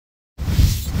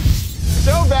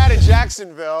bad in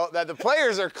Jacksonville that the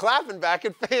players are clapping back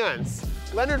at fans.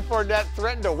 Leonard Fournette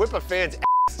threatened to whip a fan's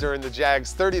ass during the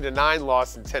Jags' 30-9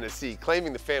 loss in Tennessee,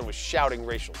 claiming the fan was shouting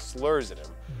racial slurs at him.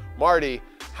 Marty,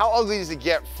 how ugly does it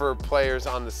get for players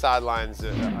on the sidelines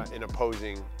in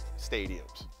opposing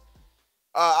stadiums?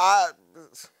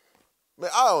 Man,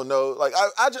 I don't know. Like,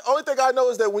 only thing I know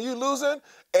is that when you're losing,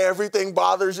 everything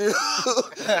bothers you.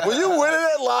 When you winning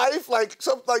at life, like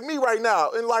me right now,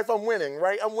 in life I'm winning,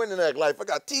 right? I'm winning at life. I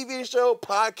got TV show,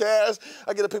 podcast,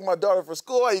 I get to pick my daughter for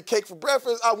school, I eat cake for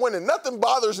breakfast, I'm winning. Nothing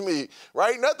bothers me,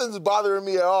 right? Nothing's bothering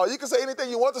me at all. You can say anything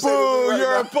you want to say to me right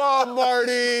you're now. a bum,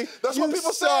 Marty. That's what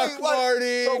people suck, say. Like,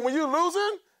 Marty. so when you're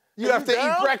losing, you have to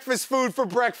eat breakfast food for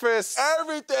breakfast.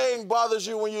 Everything bothers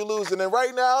you when you're losing. And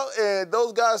right now, and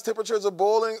those guys' temperatures are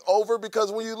boiling over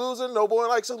because when you're losing, no boy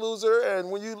likes a loser.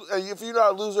 And if you're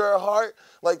not a loser at heart,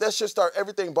 like that shit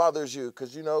everything bothers you,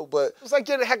 because but. It's like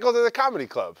getting heckled at a comedy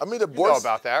club. I mean, you know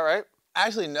about that, right?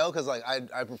 Actually, no, because like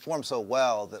I perform so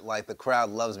well that like the crowd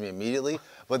loves me immediately.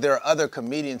 But there are other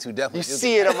comedians who definitely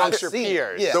see it amongst your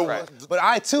peers. Yeah, right. But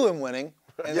I too am winning.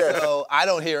 And so I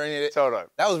don't hear any of it. Totally.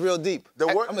 That was real deep.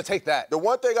 I'm gonna take that. The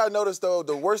one thing I noticed though,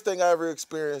 the worst thing I ever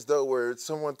experienced though, where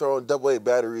someone throwing AA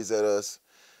batteries at us,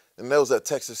 and that was at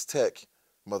Texas Tech,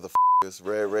 motherfuckers,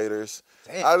 Red Raiders.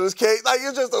 Damn. I just can't. Like,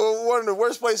 it's just one of the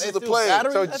worst places to play.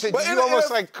 So did you almost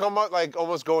like come up, like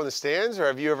almost go in the stands, or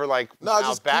have you ever like? No, I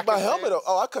just keep my helmet on.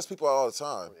 Oh, I cuss people out all the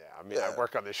time. Yeah. I mean, I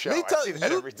work on this show. I see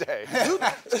that every day.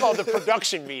 It's called the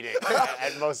production meeting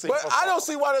at most. But I don't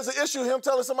see why there's an issue him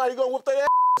telling somebody to go whoop their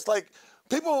ass. Like,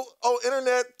 people on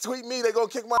internet tweet me, they gonna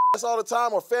kick my ass all the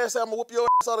time, or fans say I'm gonna whoop your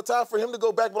ass all the time. For him to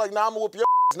go back and be like, nah, I'm gonna whoop your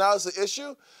ass. Now it's an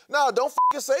issue? No, don't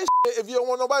fucking say shit if you don't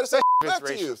want nobody to say back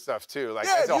to you. Stuff too. Like,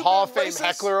 as a Hall of Fame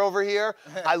heckler over here,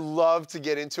 I love to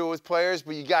get into it with players,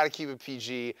 but you gotta keep it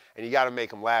PG and you gotta make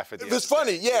them laugh at the end. If it's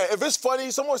funny, if it's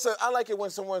funny, someone said, I like it when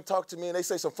someone talk to me and they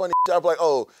say some funny shit. I'm like,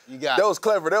 oh, that was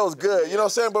clever, that was good. You know what I'm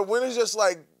saying? But when it's just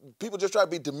like, people just try to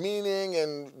be demeaning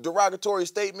and derogatory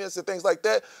statements and things like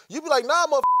that, you be like, nah,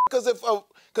 motherfucker,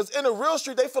 because in the real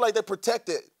street, they feel like they're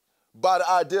protected by the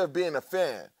idea of being a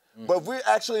fan. But if we're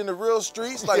actually in the real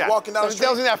streets, like walking down the street.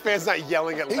 Tells me that fan's not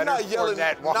yelling at Leonard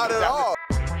Fournette. Not at all.